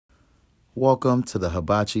Welcome to the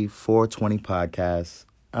Hibachi 420 podcast.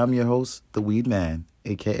 I'm your host, the Weed Man,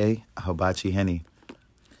 aka Hibachi Henny.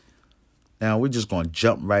 Now we're just gonna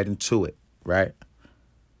jump right into it, right?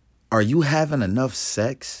 Are you having enough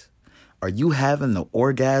sex? Are you having the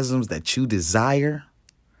orgasms that you desire?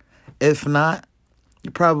 If not,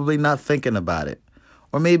 you're probably not thinking about it.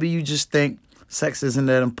 Or maybe you just think sex isn't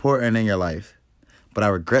that important in your life. But I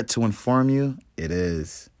regret to inform you, it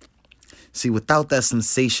is. See, without that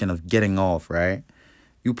sensation of getting off, right?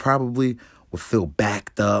 You probably would feel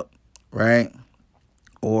backed up, right?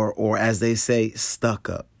 Or as they say, stuck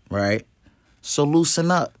up, right? So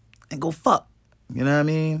loosen up and go fuck. You know what I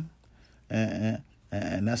mean? And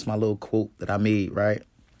that's my little quote that I made, right?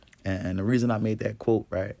 And the reason I made that quote,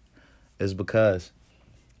 right, is because,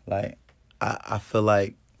 like, I feel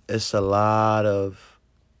like it's a lot of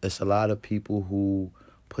people who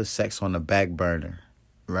put sex on the back burner,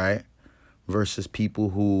 right? Versus people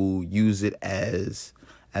who use it as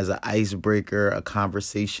an icebreaker, a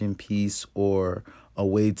conversation piece, or a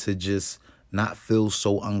way to just not feel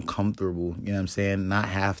so uncomfortable, you know what I'm saying? Not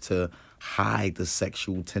have to hide the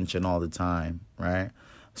sexual tension all the time, right?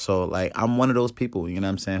 So, like, I'm one of those people, you know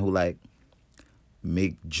what I'm saying, who, like,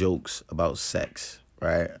 make jokes about sex,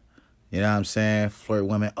 right? You know what I'm saying? Flirt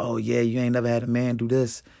women, oh, yeah, you ain't never had a man do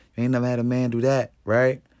this. You ain't never had a man do that,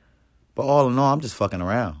 right? But all in all, I'm just fucking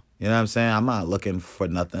around. You know what I'm saying? I'm not looking for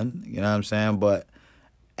nothing. You know what I'm saying? But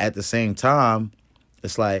at the same time,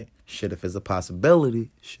 it's like, shit, if it's a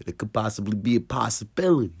possibility, shit, it could possibly be a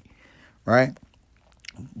possibility, right?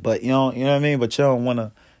 But you know what I mean? But you don't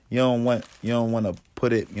wanna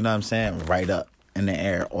put it, you know what I'm saying, right up in the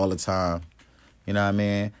air all the time. You know what I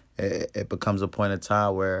mean? It becomes a point of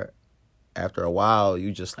time where after a while,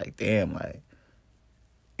 you just like, damn, like,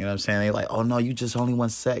 you know what I'm saying? They like, oh no, you just only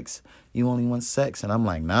want sex. You only want sex. And I'm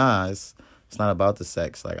like, nah, it's not about the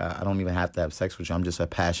sex. Like, I don't even have to have sex with you. I'm just a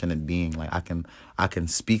passionate being. Like, I can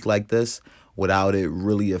speak like this without it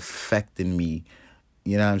really affecting me.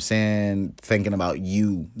 You know what I'm saying? Thinking about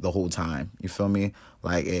you the whole time. You feel me?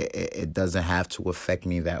 Like, it doesn't have to affect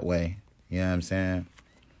me that way. You know what I'm saying?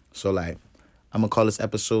 So, like, I'm going to call this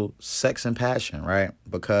episode Sex and Passion, right?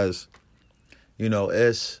 Because, you know,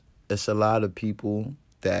 it's a lot of people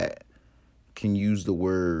that can use the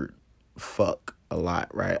word fuck a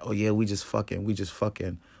lot, right? Oh yeah, we just fucking.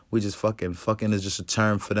 Fucking is just a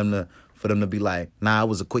term for them to be like, nah, it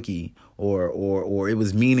was a quickie, or it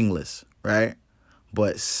was meaningless, right?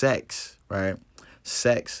 But sex, right?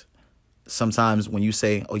 Sex, sometimes when you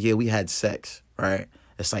say, oh yeah, we had sex, right?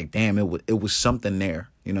 It's like, damn, it was something there,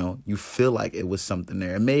 you know? You feel like it was something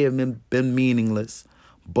there. It may have been meaningless,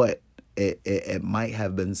 but it might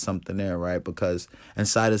have been something there, right? Because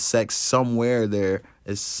inside of sex, somewhere there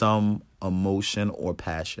is some emotion or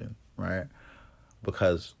passion, right?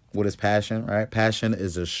 Because what is passion, right? Passion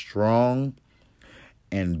is a strong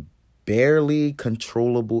and barely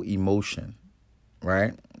controllable emotion,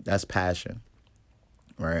 right? That's passion,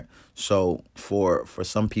 right? So for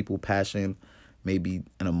some people, passion may be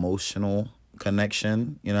an emotional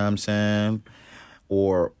connection, you know what I'm saying?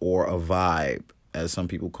 Or a vibe, as some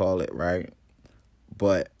people call it, right?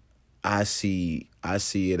 But I see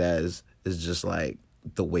it as it's just like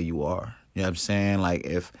the way you are. You know what I'm saying? Like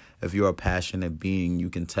if you're a passionate being, you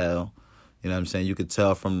can tell. You know what I'm saying? You could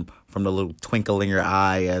tell from the little twinkle in your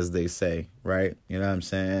eye, as they say, right? You know what I'm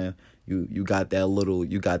saying? You got that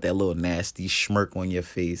little nasty smirk on your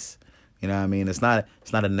face. You know what I mean? It's not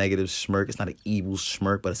a negative smirk, it's not an evil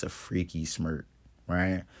smirk, but it's a freaky smirk,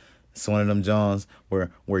 right? It's one of them Jones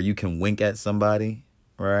where you can wink at somebody,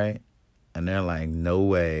 right? And they're like, no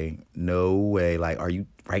way. Like, are you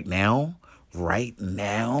right now? Right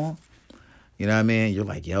now? You know what I mean? You're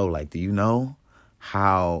like, yo, like, do you know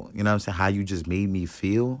how, you know what I'm saying, how you just made me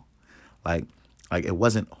feel? Like it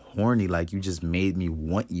wasn't horny, like you just made me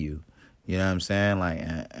want you. You know what I'm saying? Like,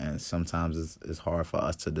 and sometimes it's hard for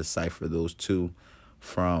us to decipher those two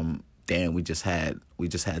from, damn, we just had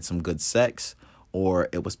some good sex, or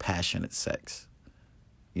it was passionate sex.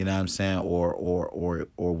 You know what I'm saying? Or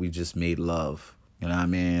we just made love. You know what I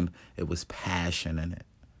mean? It was passion in it.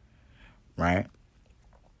 Right?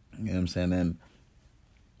 You know what I'm saying?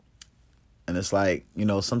 And it's like, you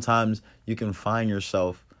know, sometimes you can find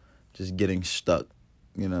yourself just getting stuck.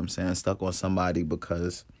 You know what I'm saying? Stuck on somebody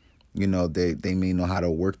because, you know, they may know how to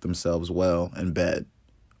work themselves well in bed.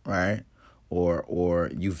 Right? Or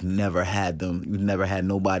you've never had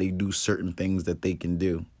nobody do certain things that they can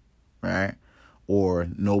do. Right? Or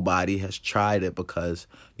nobody has tried it because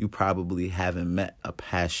you probably haven't met a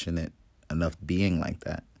passionate enough being like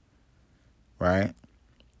that, right?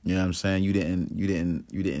 You know what I'm saying? You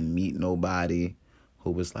didn't meet nobody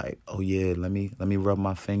who was like, oh yeah, let me rub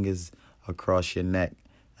my fingers across your neck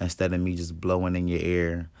instead of me just blowing in your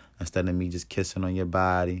ear, instead of me just kissing on your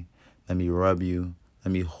body. Let me rub you.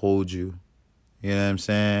 Let me hold you. You know what I'm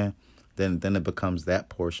saying? Then it becomes that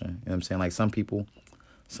portion. You know what I'm saying? Like some people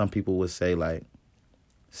would say like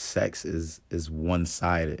sex is one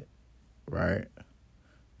sided, right?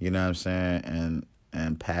 You know what I'm saying?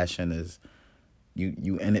 And passion is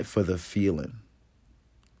you in it for the feeling,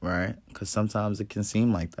 right? Because sometimes it can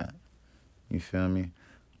seem like that. You feel me?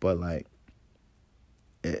 But like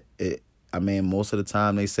it I mean, most of the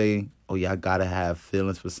time they say, oh yeah, I gotta have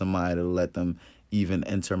feelings for somebody to let them even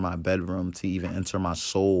enter my bedroom, to even enter my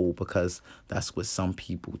soul, because that's what some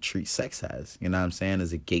people treat sex as. You know what I'm saying?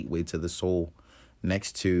 As a gateway to the soul,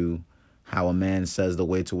 next to how a man says the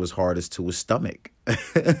way to his heart is to his stomach.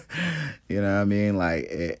 You know what I mean?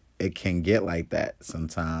 Like it can get like that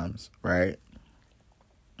sometimes, right?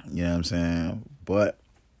 You know what I'm saying? But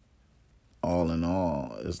all in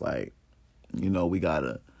all, it's like, we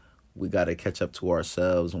gotta catch up to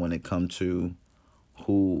ourselves when it comes to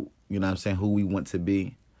who, you know what I'm saying, who we want to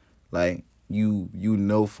be. Like you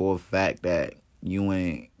know for a fact that you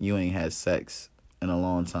ain't had sex in a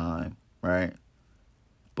long time, right?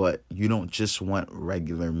 But you don't just want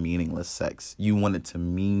regular meaningless sex. You want it to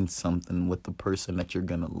mean something with the person that you're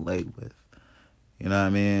gonna lay with. You know what I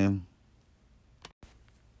mean?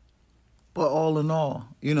 But all in all,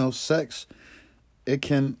 sex, it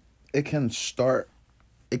can start,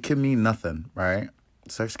 it can mean nothing, right?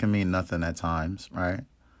 Sex can mean nothing at times, right?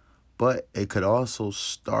 But it could also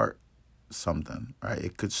start something, right?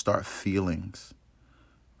 It could start feelings,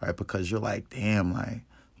 right? Because you're like, damn, like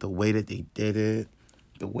the way that they did it,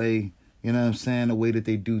 the way, you know what I'm saying? The way that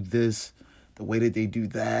they do this, the way that they do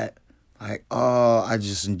that. Like, oh, I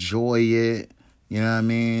just enjoy it. You know what I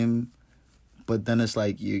mean? But then it's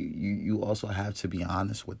like you also have to be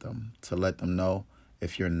honest with them to let them know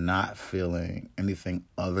if you're not feeling anything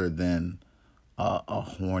other than a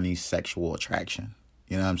horny sexual attraction.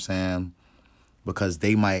 You know what I'm saying? Because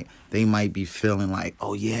they might be feeling like,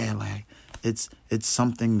 oh yeah, like it's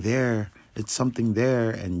something there. It's something there.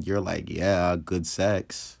 And you're like, yeah, good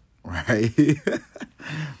sex. Right? You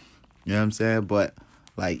know what I'm saying? But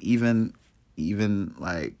like even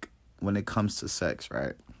like when it comes to sex,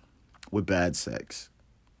 right? With bad sex,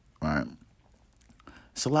 right?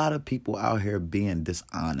 It's a lot of people out here being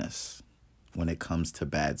dishonest when it comes to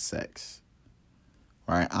bad sex,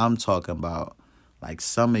 right? I'm talking about like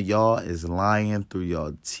some of y'all is lying through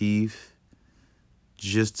your teeth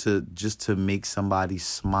just to make somebody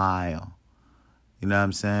smile. You know what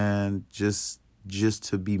I'm saying? Just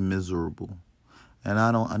to be miserable. And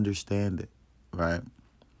I don't understand it, right?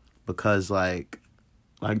 Because like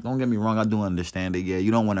don't get me wrong, I do understand it. Yeah,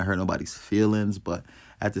 you don't want to hurt nobody's feelings, but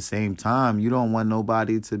at the same time, you don't want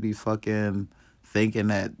nobody to be fucking thinking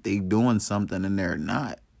that they doing something and they're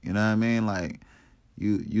not. You know what I mean? Like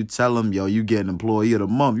you tell them, yo, you getting employee of the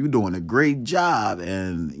month, you doing a great job,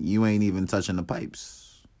 and you ain't even touching the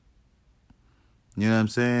pipes. You know what I'm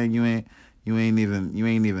saying? You ain't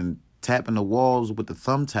even tapping the walls with the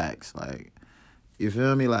thumbtacks. Like, you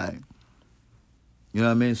feel me? Like, you know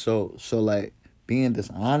what I mean? So like being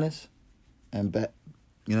dishonest and bad,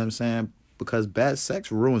 you know what I'm saying? Because bad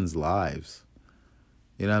sex ruins lives.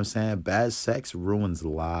 You know what I'm saying? Bad sex ruins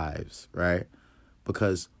lives, right?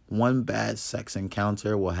 Because one bad sex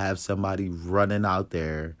encounter will have somebody running out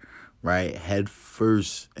there, right, head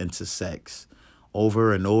first into sex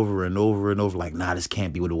over and over and over and over, like, nah, this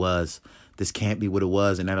can't be what it was. This can't be what it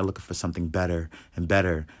was. And then they're looking for something better and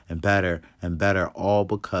better and better and better, all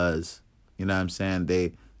because, you know what I'm saying,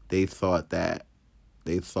 they thought that,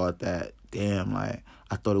 damn, like,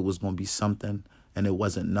 I thought it was going to be something, and it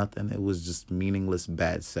wasn't nothing. It was just meaningless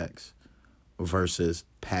bad sex versus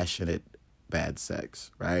passionate bad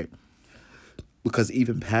sex, right? Because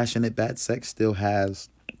even passionate bad sex still has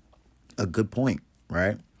a good point,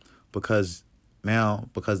 right? Because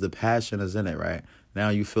the passion is in it, right? Now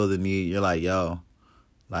you feel the need. You're like, yo,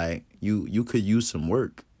 like you could use some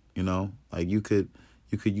work, like you could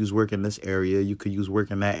use work in this area. You could use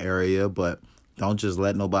work in that area, but don't just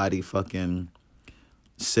let nobody fucking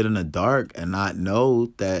sit in the dark and not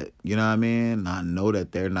know that, you know what I mean? Not know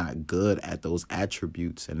that they're not good at those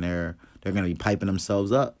attributes, and they're going to be piping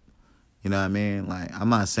themselves up. You know what I mean? Like, I'm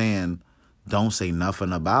not saying don't say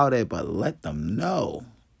nothing about it, but let them know.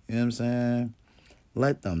 You know what I'm saying?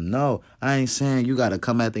 Let them know. I ain't saying you got to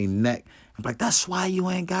come at their neck and be like, that's why you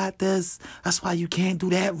ain't got this. That's why you can't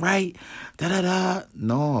do that right. Da-da-da.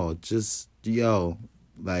 No, just, yo,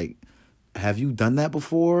 like, have you done that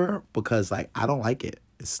before? Because, like, I don't like it.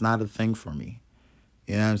 It's not a thing for me.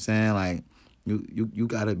 You know what I'm saying? Like, You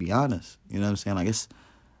gotta be honest. You know what I'm saying? Like it's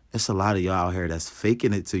a lot of y'all out here that's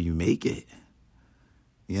faking it till you make it.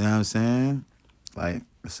 You know what I'm saying? Like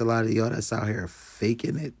it's a lot of y'all that's out here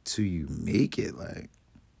faking it till you make it. Like,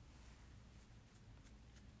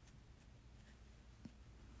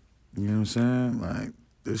 you know what I'm saying? Like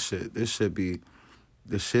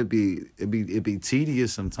it be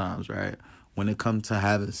tedious sometimes, right? When it comes to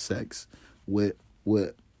having sex with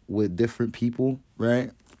with with different people,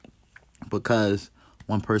 right? Because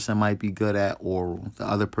one person might be good at oral, the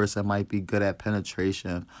other person might be good at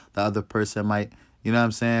penetration, the other person might, you know what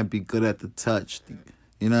I'm saying, be good at the touch.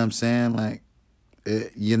 You know what I'm saying? Like,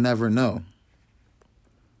 you never know.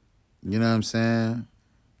 You know what I'm saying?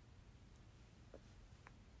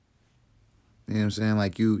 You know what I'm saying?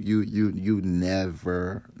 Like, you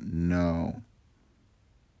never know.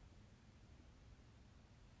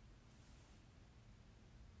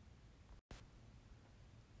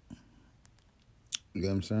 You know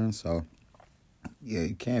what I'm saying? So, yeah,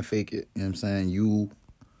 you can't fake it. You know what I'm saying?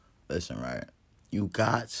 Listen, right? You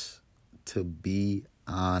got to be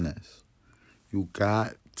honest. You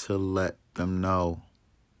got to let them know,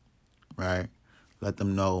 right? Let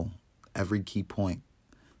them know every key point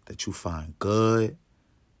that you find good,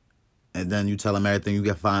 and then you tell them everything you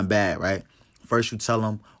can find bad, right? First you tell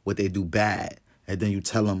them what they do bad, and then you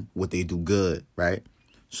tell them what they do good, right?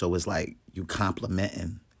 So it's like you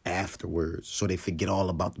complimenting afterwards, so they forget all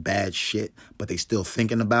about the bad shit, but they still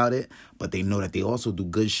thinking about it, but they know that they also do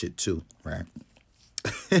good shit too, right?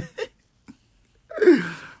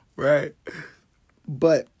 Right.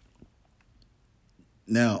 But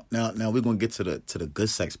now we're gonna get to the good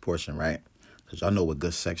sex portion, right? Because y'all know what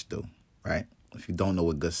good sex do, right? If you don't know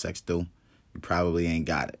what good sex do, you probably ain't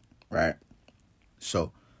got it, right?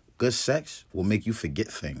 So, good sex will make you forget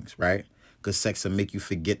things, right? Good sex will make you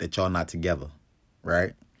forget that y'all not together,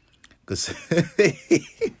 right? Good,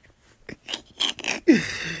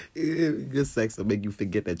 good sex will make you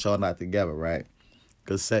forget that y'all not together, right?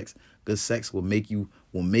 Good sex, good sex will make you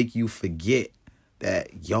forget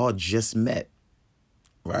that y'all just met,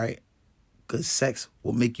 right? Good sex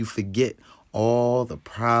will make you forget all the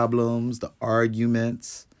problems, the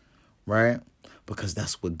arguments, right? Because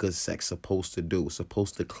that's what good sex supposed to do. It's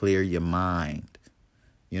supposed to clear your mind.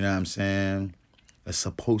 You know what I'm saying? It's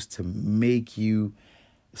supposed to make you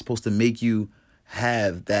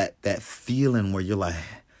have that feeling where you're like,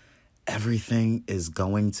 everything is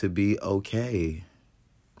going to be okay.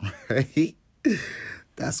 Right?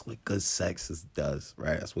 That's what good sex does,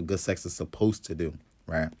 right? That's what good sex is supposed to do,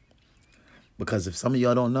 right? Because if some of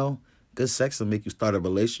y'all don't know, good sex will make you start a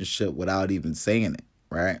relationship without even saying it,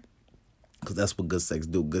 right? Because that's what good sex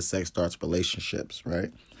do. Good sex starts relationships,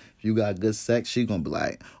 right? If you got good sex, she gonna be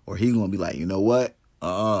like, or he gonna be like, you know what?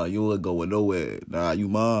 You ain't going nowhere. Nah, you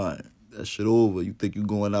mine. That shit over. You think you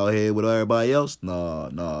going out here with everybody else? Nah.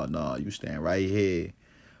 You stand right here,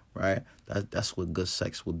 right? That's what good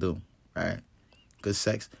sex will do, right? Good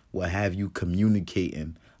sex will have you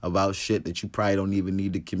communicating about shit that you probably don't even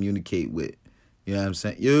need to communicate with. You know what I'm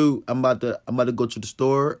saying? I'm about to go to the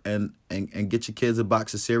store and get your kids a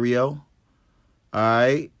box of cereal. All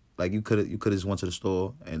right? Like you could just went to the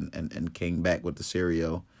store and came back with the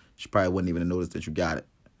cereal. She probably wouldn't even notice that you got it.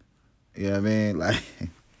 You know what I mean? Like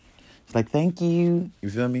it's like thank you. You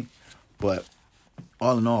feel me? But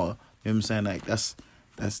all in all, you know what I'm saying? Like that's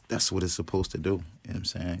what it's supposed to do. You know what I'm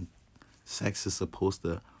saying? Sex is supposed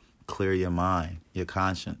to clear your mind, your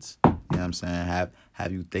conscience. You know what I'm saying?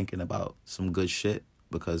 Have you thinking about some good shit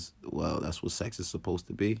because, well, that's what sex is supposed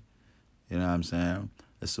to be. You know what I'm saying?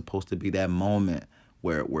 It's supposed to be that moment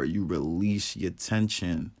where you release your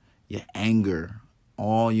tension, your anger,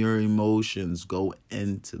 all your emotions go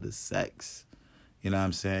into the sex. You know what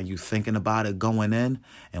I'm saying? You thinking about it going in,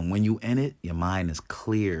 and when you in it, your mind is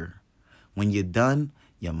clear. When you're done,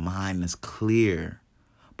 your mind is clear.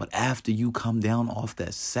 But after you come down off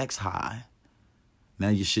that sex high, now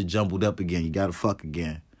your shit jumbled up again. You gotta fuck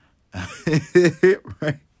again.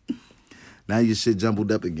 Right? Now your shit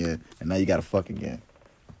jumbled up again, and now you gotta fuck again.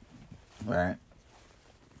 Right?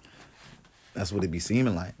 That's what it be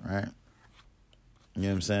seeming like, right? You know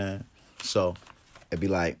what I'm saying? So it'd be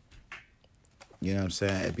like, you know what I'm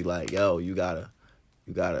saying? It'd be like, yo, you gotta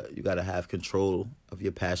have control of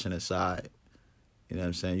your passionate side. You know what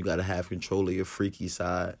I'm saying? You gotta have control of your freaky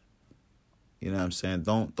side. You know what I'm saying?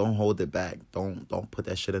 Don't hold it back. Don't put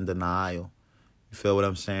that shit in denial. You feel what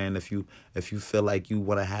I'm saying? If you feel like you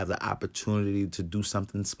want to have the opportunity to do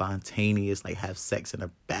something spontaneous, like have sex in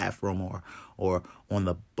a bathroom or on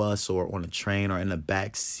the bus or on a train or in the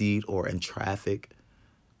back seat or in traffic,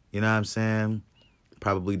 you know what I'm saying?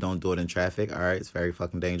 Probably don't do it in traffic. All right, it's very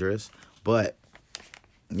fucking dangerous. But,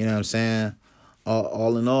 you know what I'm saying?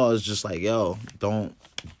 All in all, it's just like, yo, don't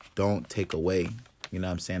take away, you know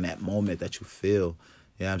what I'm saying, that moment that you feel.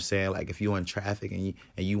 You know what I'm saying? Like, if you're in traffic and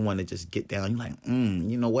you want to just get down, you're like,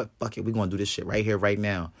 you know what? Fuck it. We're going to do this shit right here, right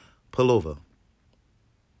now. Pull over.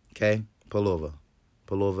 Okay? Pull over.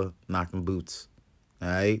 Pull over. Knock them boots. All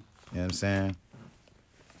right? You know what I'm saying?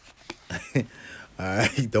 All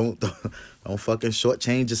right? Don't fucking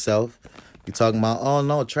shortchange yourself. You talking about, oh,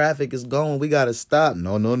 no, traffic is going. We got to stop.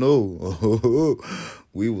 No.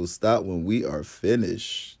 We will stop when we are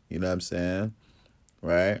finished. You know what I'm saying?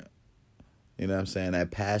 Right? You know what I'm saying?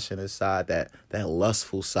 That passionate side, that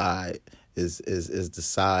lustful side is the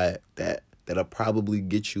side that'll probably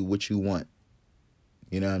get you what you want.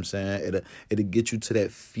 You know what I'm saying? It'll get you to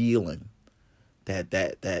that feeling,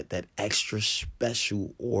 that extra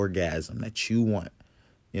special orgasm that you want.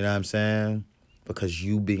 You know what I'm saying? Because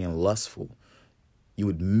you being lustful, you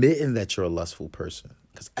admitting that you're a lustful person,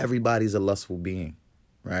 because everybody's a lustful being,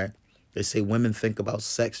 right? They say women think about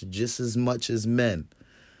sex just as much as men.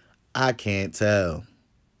 I can't tell.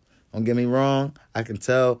 Don't get me wrong. I can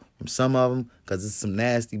tell from some of them, because there's some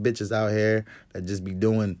nasty bitches out here that just be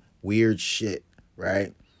doing weird shit,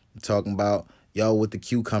 right? I'm talking about y'all with the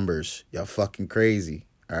cucumbers. Y'all fucking crazy,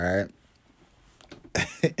 all right?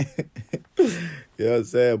 You know what I'm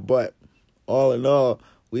saying? But all in all,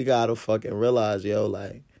 we gotta fucking realize, yo,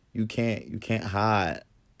 like, you can't hide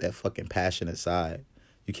that fucking passionate side.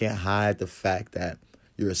 You can't hide the fact that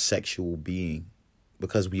you're a sexual being.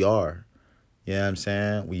 Because we are. You know what I'm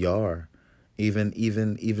saying? We are.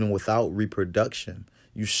 Even without reproduction,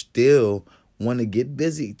 you still want to get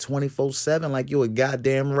busy 24/7 like you're a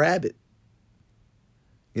goddamn rabbit.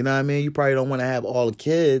 You know what I mean? You probably don't want to have all the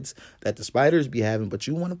kids that the spiders be having, but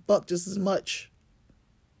you want to fuck just as much.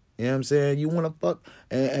 You know what I'm saying? You want to fuck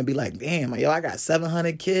and be like, damn, yo, I got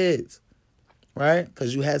 700 kids. Right?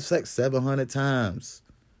 Because you had sex 700 times.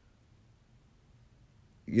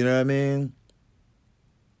 You know what I mean?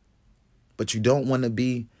 But you don't want to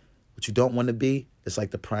be, it's like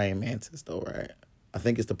the praying mantis though, right? I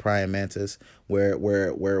think it's the praying mantis where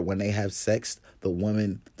when they have sex, the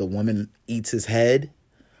woman eats his head,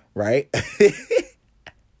 right?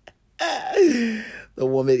 The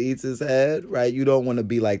woman eats his head, right? You don't want to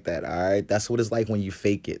be like that, all right? That's what it's like when you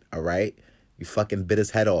fake it, all right? You fucking bit his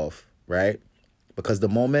head off, right? Because the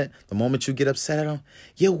moment you get upset at him,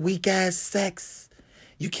 you weak ass sex.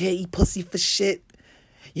 You can't eat pussy for shit.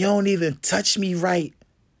 You don't even touch me right.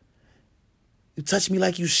 You touch me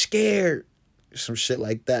like you scared. Some shit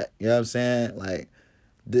like that. You know what I'm saying? Like,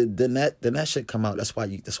 then that shit come out. That's why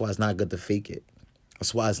it's not good to fake it.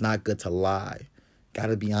 That's why it's not good to lie.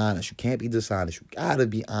 Gotta be honest. You can't be dishonest. You gotta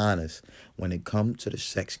be honest when it comes to the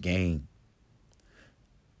sex game.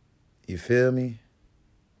 You feel me?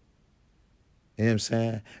 You know what I'm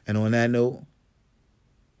saying? And on that note,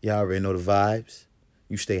 y'all already know the vibes.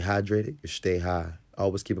 You stay hydrated, you stay high.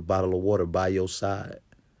 Always keep a bottle of water by your side.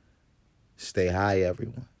 Stay high,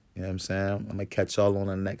 everyone. You know what I'm saying? I'm going to catch y'all on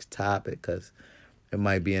the next topic, because it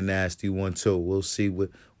might be a nasty one too. We'll see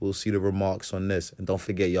the remarks on this. And don't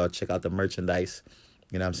forget, y'all, check out the merchandise.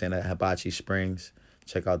 You know what I'm saying? At Hibachi Springs.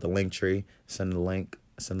 Check out the link tree. Send the link.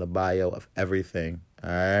 Send the bio of everything. All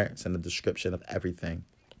right? Send the description of everything.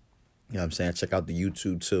 You know what I'm saying? Check out the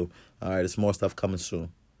YouTube too. All right? There's more stuff coming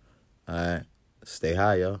soon. All right? Stay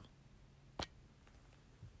high, y'all.